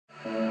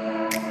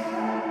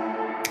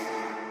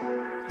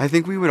I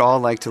think we would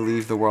all like to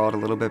leave the world a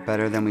little bit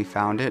better than we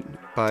found it,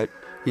 but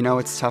you know,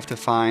 it's tough to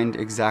find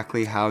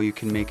exactly how you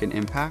can make an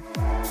impact.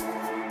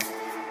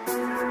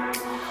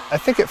 I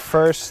think at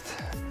first,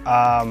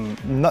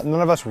 none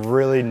of us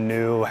really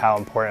knew how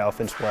important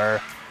elephants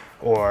were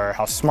or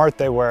how smart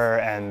they were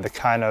and the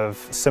kind of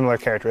similar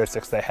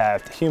characteristics they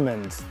have to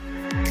humans.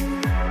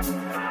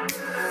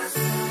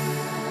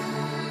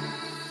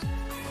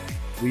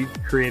 We've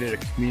created a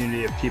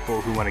community of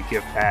people who want to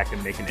give back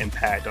and make an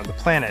impact on the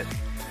planet.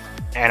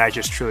 And I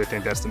just truly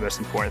think that's the most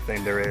important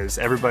thing there is.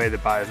 Everybody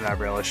that buys an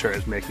Ivory Ella shirt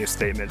is making a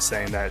statement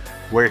saying that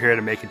we're here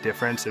to make a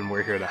difference and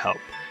we're here to help.